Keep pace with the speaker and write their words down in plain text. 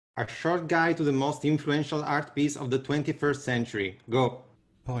A short guide to the most influential art piece of the 21st century. Go!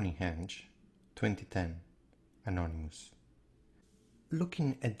 Ponyhenge, 2010, Anonymous.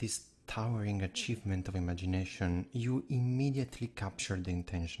 Looking at this towering achievement of imagination, you immediately capture the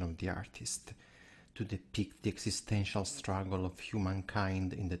intention of the artist to depict the existential struggle of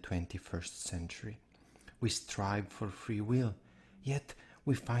humankind in the 21st century. We strive for free will, yet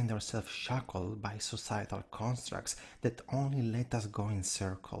we find ourselves shackled by societal constructs that only let us go in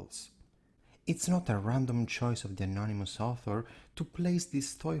circles. It's not a random choice of the anonymous author to place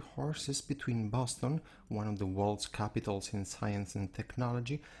these toy horses between Boston, one of the world's capitals in science and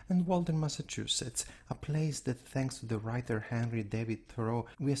technology, and Walden, Massachusetts, a place that, thanks to the writer Henry David Thoreau,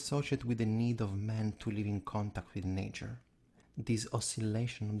 we associate with the need of man to live in contact with nature. This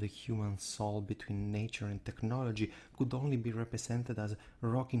oscillation of the human soul between nature and technology could only be represented as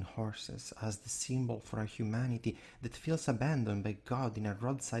rocking horses, as the symbol for a humanity that feels abandoned by God in a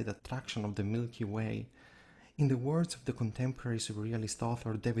roadside attraction of the Milky Way. In the words of the contemporary surrealist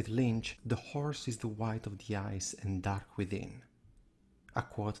author David Lynch, the horse is the white of the eyes and dark within. A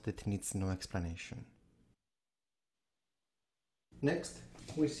quote that needs no explanation. Next,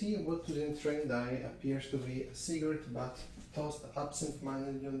 we see what to the untrained eye appears to be a cigarette butt tossed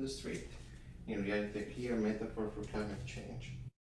absent-mindedly on the street, in reality a clear metaphor for climate change.